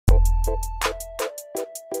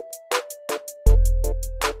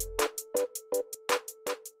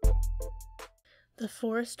The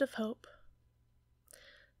Forest of Hope.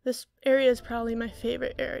 This area is probably my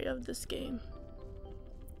favorite area of this game.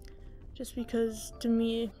 Just because, to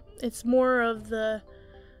me, it's more of the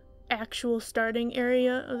actual starting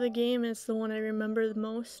area of the game. It's the one I remember the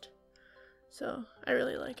most. So, I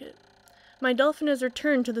really like it. My dolphin has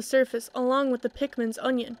returned to the surface, along with the Pikmin's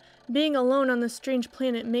onion. Being alone on this strange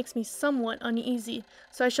planet makes me somewhat uneasy,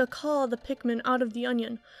 so I shall call the Pikmin out of the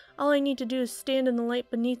onion. All I need to do is stand in the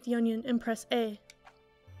light beneath the onion and press A.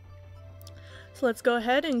 So let's go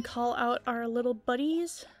ahead and call out our little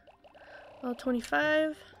buddies, all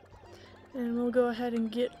 25, and we'll go ahead and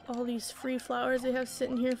get all these free flowers they have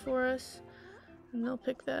sitting here for us, and they'll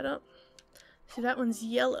pick that up. See, that one's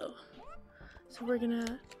yellow, so we're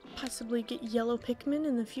gonna possibly get yellow Pikmin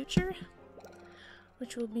in the future,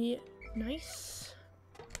 which will be nice.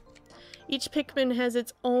 Each Pikmin has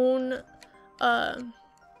its own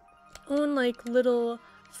like little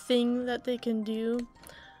thing that they can do.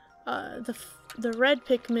 The red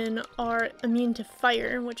Pikmin are immune to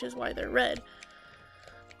fire, which is why they're red.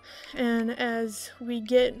 And as we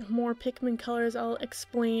get more Pikmin colors, I'll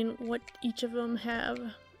explain what each of them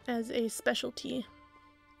have as a specialty.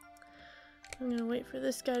 I'm gonna wait for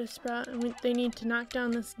this guy to sprout, and they need to knock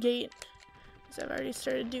down this gate, as I've already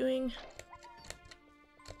started doing.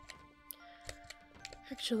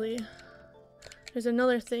 Actually, there's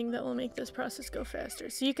another thing that will make this process go faster.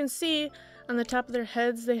 So you can see on the top of their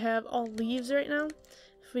heads they have all leaves right now.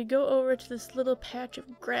 If we go over to this little patch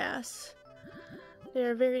of grass, they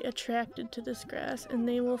are very attracted to this grass, and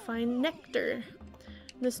they will find nectar.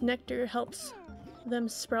 This nectar helps them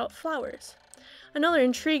sprout flowers. Another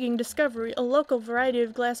intriguing discovery, a local variety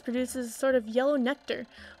of glass produces a sort of yellow nectar.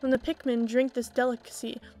 When the Pikmin drink this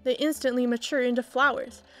delicacy, they instantly mature into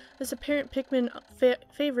flowers. This apparent Pikmin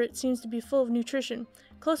favorite seems to be full of nutrition.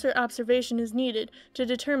 Closer observation is needed to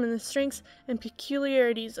determine the strengths and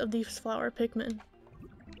peculiarities of these flower Pikmin.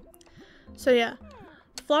 So yeah,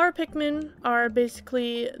 flower Pikmin are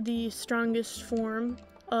basically the strongest form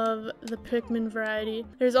of the Pikmin variety.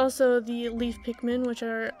 There's also the leaf Pikmin, which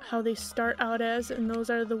are how they start out as, and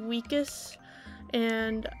those are the weakest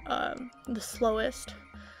and the slowest.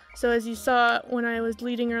 So as you saw when I was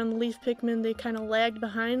leading around the leaf Pikmin, they kind of lagged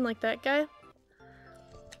behind like that guy.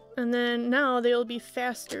 And then now they'll be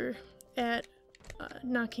faster at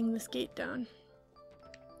knocking this gate down.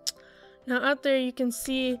 Now out there you can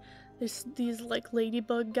see there's these like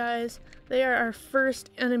ladybug guys. They are our first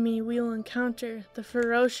enemy we will encounter, the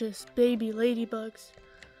ferocious baby ladybugs.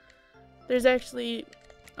 There's actually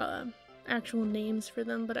actual names for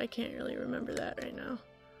them, but I can't really remember that right now.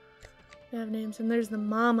 They have names, and there's the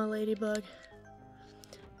mama ladybug.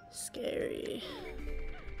 Scary.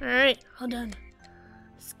 Alright, all done.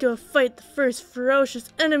 Let's go fight the first ferocious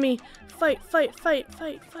enemy. Fight, fight, fight,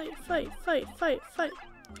 fight, fight, fight, fight, fight, fight.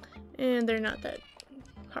 And they're not that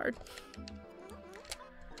hard.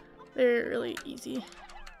 They're really easy.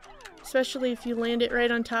 Especially if you land it right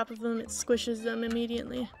on top of them, it squishes them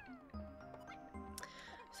immediately.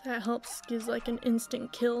 So that helps, gives like an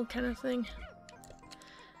instant kill kind of thing.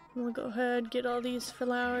 And we'll go ahead, get all these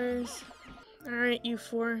flowers. Alright, you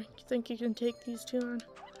four. You think you can take these two on?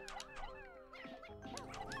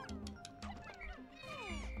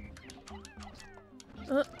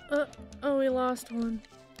 Oh, we lost one.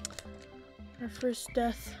 Our first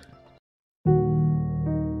death.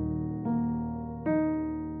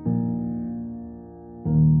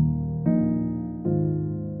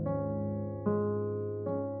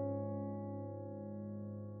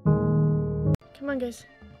 Come on, guys.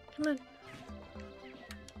 Come on.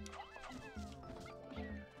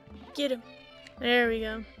 Get him. There we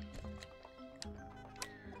go.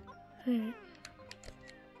 Alright.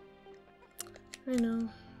 I know.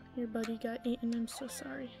 Your buddy got eaten. I'm so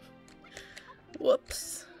sorry.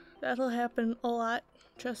 Whoops. That'll happen a lot.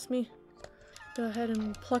 Trust me. Go ahead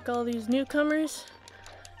and pluck all these newcomers.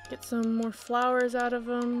 Get some more flowers out of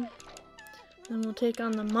them. Then we'll take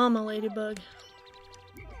on the mama ladybug.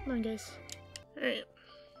 Come on, guys. Alright.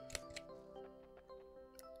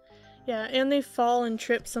 Yeah, and they fall and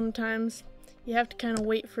trip sometimes. You have to kind of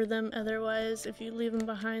wait for them, otherwise if you leave them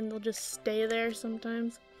behind they'll just stay there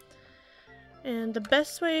sometimes. And the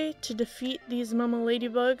best way to defeat these mama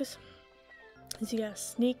ladybugs is you gotta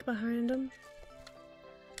sneak behind them.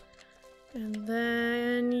 And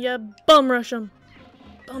then you bum rush them.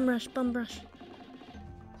 Bum rush, bum rush.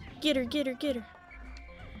 Get her, get her, get her.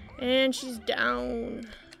 And she's down.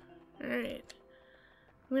 Alright.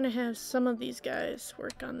 I'm gonna have some of these guys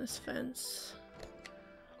work on this fence.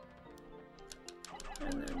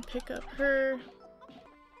 And then pick up her.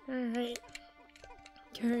 Alright.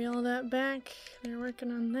 Carry all that back. They're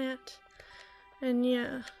working on that. And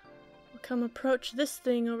yeah, we'll come approach this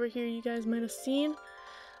thing over here you guys might have seen.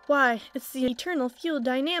 Why, it's the eternal fuel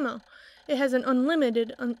dynamo. It has an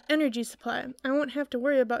unlimited energy supply. I won't have to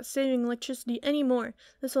worry about saving electricity anymore.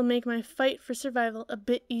 This will make my fight for survival a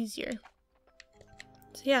bit easier.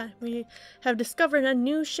 So yeah, we have discovered a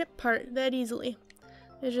new ship part that easily.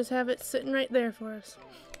 They just have it sitting right there for us.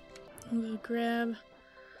 We'll grab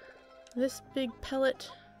this big pellet.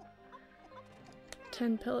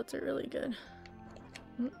 10 pellets are really good.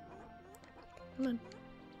 Come on.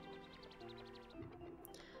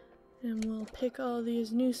 And we'll pick all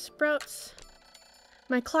these new sprouts.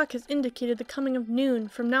 My clock has indicated the coming of noon.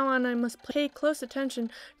 From now on, I must pay close attention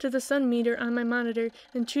to the sun meter on my monitor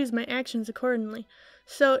and choose my actions accordingly.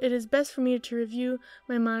 So it is best for me to review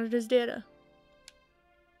my monitor's data.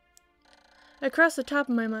 Across the top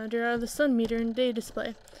of my monitor are the sun meter and day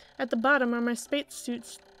display. At the bottom are my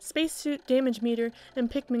spacesuit damage meter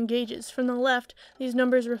and Pikmin gauges. From the left, these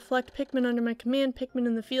numbers reflect Pikmin under my command, Pikmin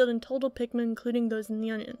in the field, and total Pikmin, including those in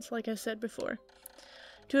the onions, like I said before.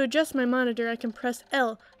 To adjust my monitor, I can press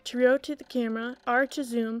L to rotate the camera, R to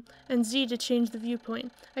zoom, and Z to change the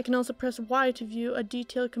viewpoint. I can also press Y to view a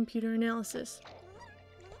detailed computer analysis.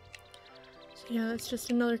 So yeah, that's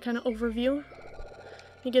just another kind of overview.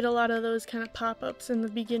 You get a lot of those kind of pop-ups in the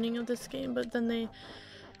beginning of this game, but then they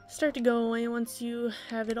start to go away once you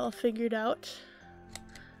have it all figured out.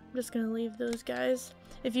 I'm just going to leave those guys.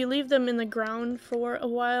 If you leave them in the ground for a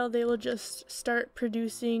while, they will just start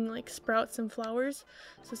producing like sprouts and flowers.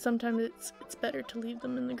 So sometimes it's better to leave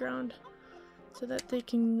them in the ground so that they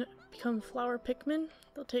can become flower Pikmin.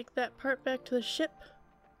 They'll take that part back to the ship.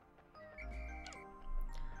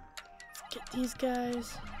 Let's get these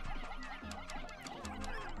guys.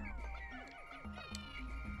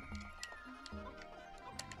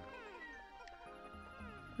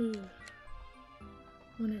 Ooh.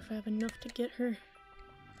 Wonder if I have enough to get her.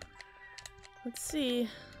 Let's see.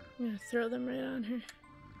 I'm gonna throw them right on her.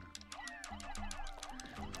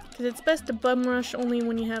 Because it's best to bum rush only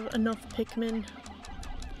when you have enough Pikmin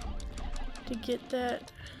to get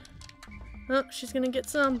that. Oh, she's gonna get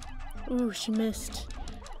some. Ooh, she missed.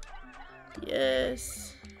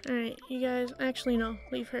 Yes. Alright, you guys. Actually, no.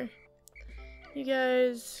 Leave her. You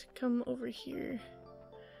guys come over here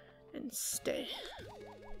and stay.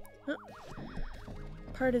 Oh.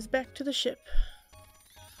 Part is back to the ship.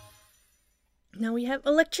 Now we have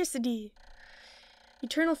electricity.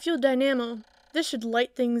 Eternal fuel dynamo. This should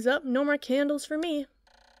light things up. No more candles for me.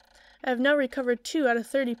 I have now recovered 2 out of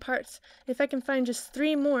 30 parts. If I can find just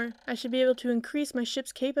 3 more, I should be able to increase my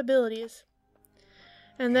ship's capabilities.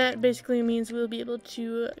 And that basically means we'll be able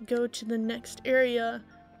to go to the next area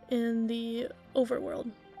in the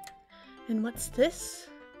overworld. And what's this?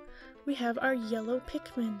 We have our yellow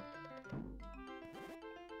Pikmin.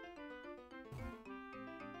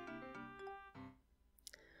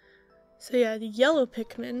 So yeah, the yellow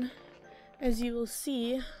Pikmin, as you will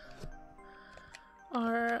see,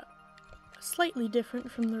 are slightly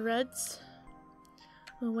different from the reds.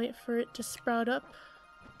 We'll wait for it to sprout up,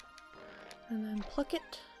 and then pluck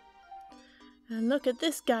it. And look at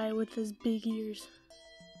this guy with his big ears.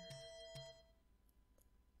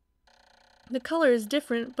 The color is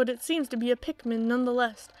different, but it seems to be a Pikmin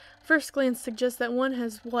nonetheless. First glance suggests that one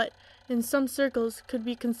has what, in some circles, could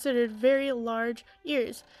be considered very large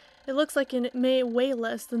ears. It looks like it may weigh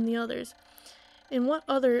less than the others. In what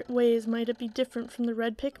other ways might it be different from the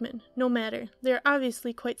red Pikmin? No matter. They are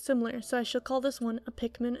obviously quite similar, so I shall call this one a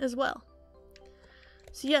Pikmin as well.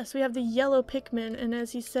 So yes, we have the yellow Pikmin, and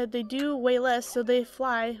as he said, they do weigh less, so they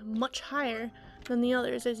fly much higher than the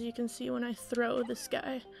others, as you can see when I throw this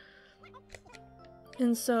guy.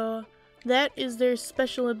 And so that is their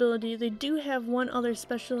special ability. They do have one other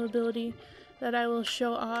special ability that I will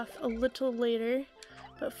show off a little later.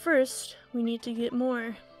 But first, we need to get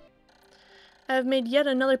more. I have made yet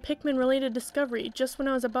another Pikmin-related discovery. Just when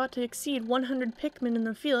I was about to exceed 100 Pikmin in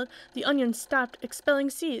the field, the onion stopped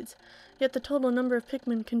expelling seeds. Yet the total number of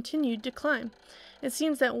Pikmin continued to climb. It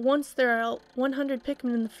seems that once there are 100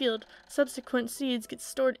 Pikmin in the field, subsequent seeds get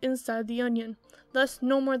stored inside the onion. Thus,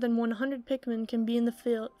 no more than 100 Pikmin can be in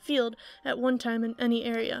the field at one time in any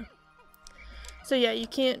area. So yeah, you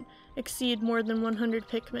can't exceed more than 100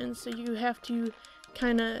 Pikmin, so you have to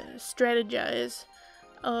kind of strategize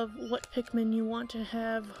of what Pikmin you want to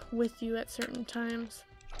have with you at certain times.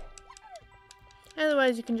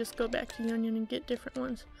 Otherwise, you can just go back to the onion and get different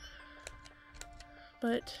ones.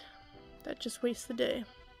 But that just wastes the day.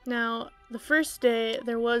 Now, the first day,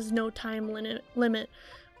 there was no time limit,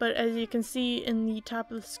 but as you can see in the top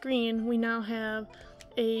of the screen, we now have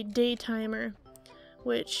a day timer,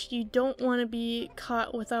 which you don't want to be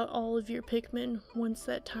caught without all of your Pikmin once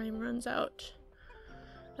that time runs out.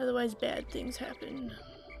 Otherwise bad things happen.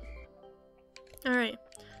 Alright,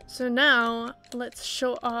 so now let's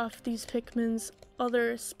show off these Pikmin's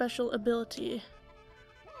other special ability.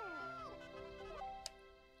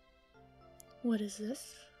 What is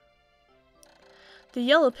this? The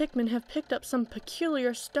yellow Pikmin have picked up some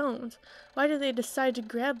peculiar stones. Why do they decide to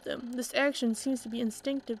grab them? This action seems to be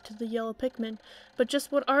instinctive to the yellow Pikmin, but just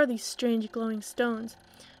what are these strange glowing stones?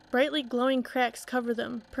 Brightly glowing cracks cover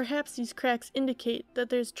them. Perhaps these cracks indicate that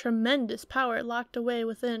there's tremendous power locked away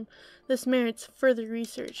within. This merits further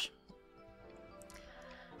research.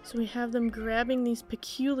 So we have them grabbing these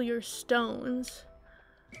peculiar stones.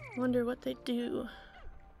 Wonder what they do.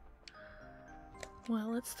 Well,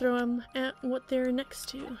 let's throw them at what they're next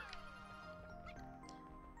to.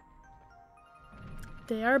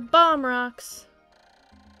 They are bomb rocks.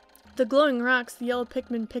 The glowing rocks the yellow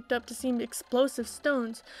Pikmin picked up to seem explosive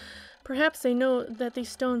stones. Perhaps they know that these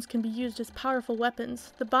stones can be used as powerful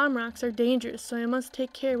weapons. The bomb rocks are dangerous, so I must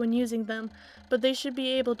take care when using them, but they should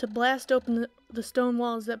be able to blast open the stone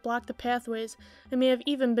walls that block the pathways, and may have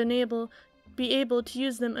even be able to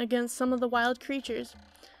use them against some of the wild creatures.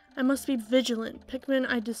 I must be vigilant. Pikmin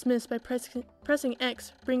I dismiss by pressing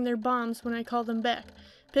X bring their bombs when I call them back.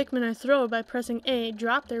 Pikmin I throw by pressing A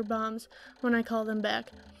drop their bombs when I call them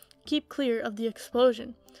back. Keep clear of the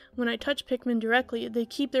explosion. When I touch Pikmin directly, they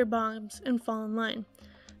keep their bombs and fall in line.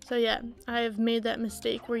 So yeah, I have made that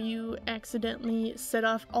mistake where you accidentally set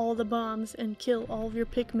off all the bombs and kill all of your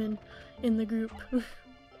Pikmin in the group.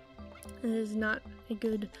 It is not a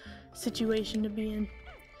good situation to be in.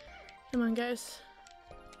 Come on, guys.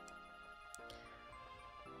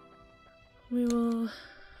 We will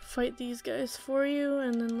fight these guys for you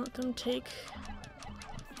and then let them take...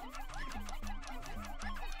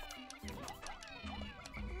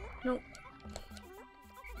 Nope.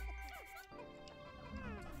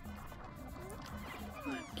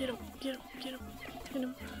 Get him, get him, get him, get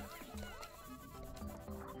him.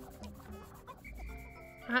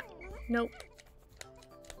 Ah, nope.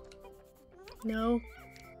 No.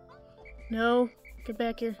 No. Get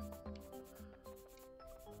back here.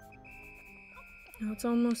 Now it's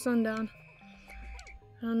almost sundown.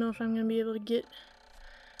 I don't know if I'm going to be able to get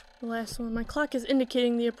the last one. My clock is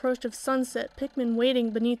indicating the approach of sunset. Pikmin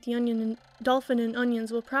waiting beneath the dolphin and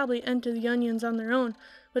onions will probably enter the onions on their own,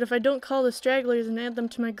 but if I don't call the stragglers and add them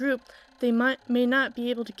to my group, they may not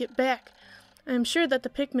be able to get back. I am sure that the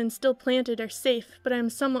Pikmin still planted are safe, but I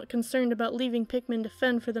am somewhat concerned about leaving Pikmin to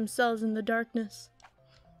fend for themselves in the darkness.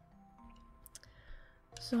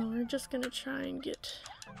 So we're just going to try and get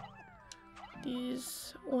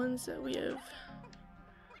these ones that we have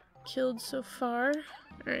killed so far.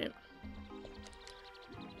 Alright.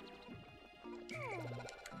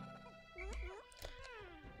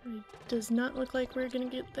 It does not look like we're gonna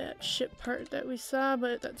get that ship part that we saw,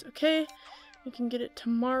 but that's okay. We can get it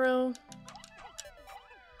tomorrow.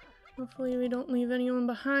 Hopefully we don't leave anyone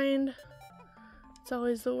behind. It's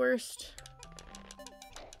always the worst.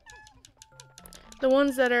 The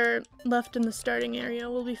ones that are left in the starting area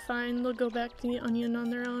will be fine. They'll go back to the onion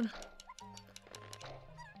on their own.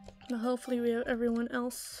 But hopefully we have everyone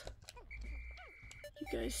else.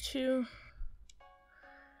 You guys too.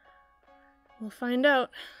 We'll find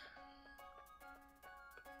out.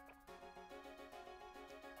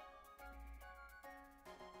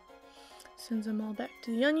 Sends them all back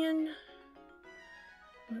to the onion.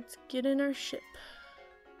 Let's get in our ship.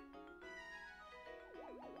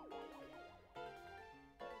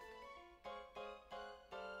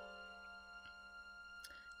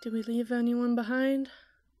 Did we leave anyone behind?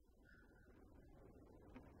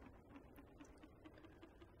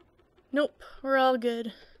 Nope, we're all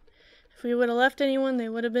good. If we would have left anyone, they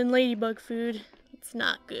would have been ladybug food. It's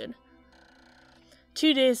not good.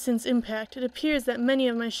 2 days since impact, it appears that many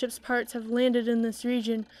of my ship's parts have landed in this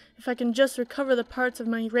region. If I can just recover the parts of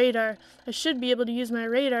my radar, I should be able to use my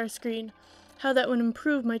radar screen. How that would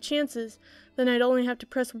improve my chances. Then I'd only have to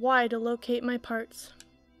press Y to locate my parts.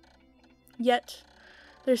 Yet,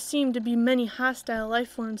 there seem to be many hostile life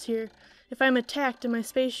forms here. If I'm attacked and my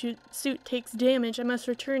spacesuit takes damage, I must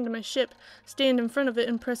return to my ship, stand in front of it,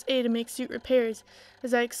 and press A to make suit repairs.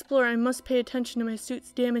 As I explore, I must pay attention to my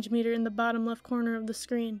suit's damage meter in the bottom left corner of the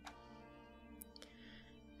screen.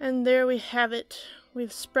 And there we have it.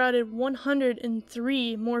 We've sprouted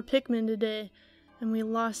 103 more Pikmin today, and we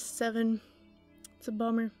lost 7. It's a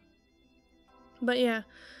bummer. But yeah,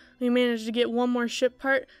 we managed to get one more ship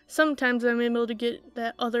part. Sometimes I'm able to get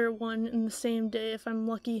that other one in the same day if I'm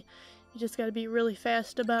lucky. You just gotta be really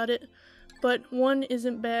fast about it. But one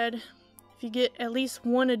isn't bad. If If you get at least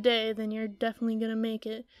one a day, then you're definitely gonna make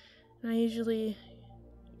it. And I usually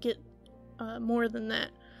get more than that.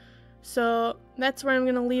 So that's where I'm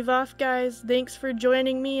gonna leave off, guys. Thanks for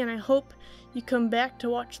joining me, and I hope you come back to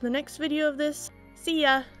watch the next video of this. See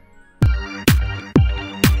ya!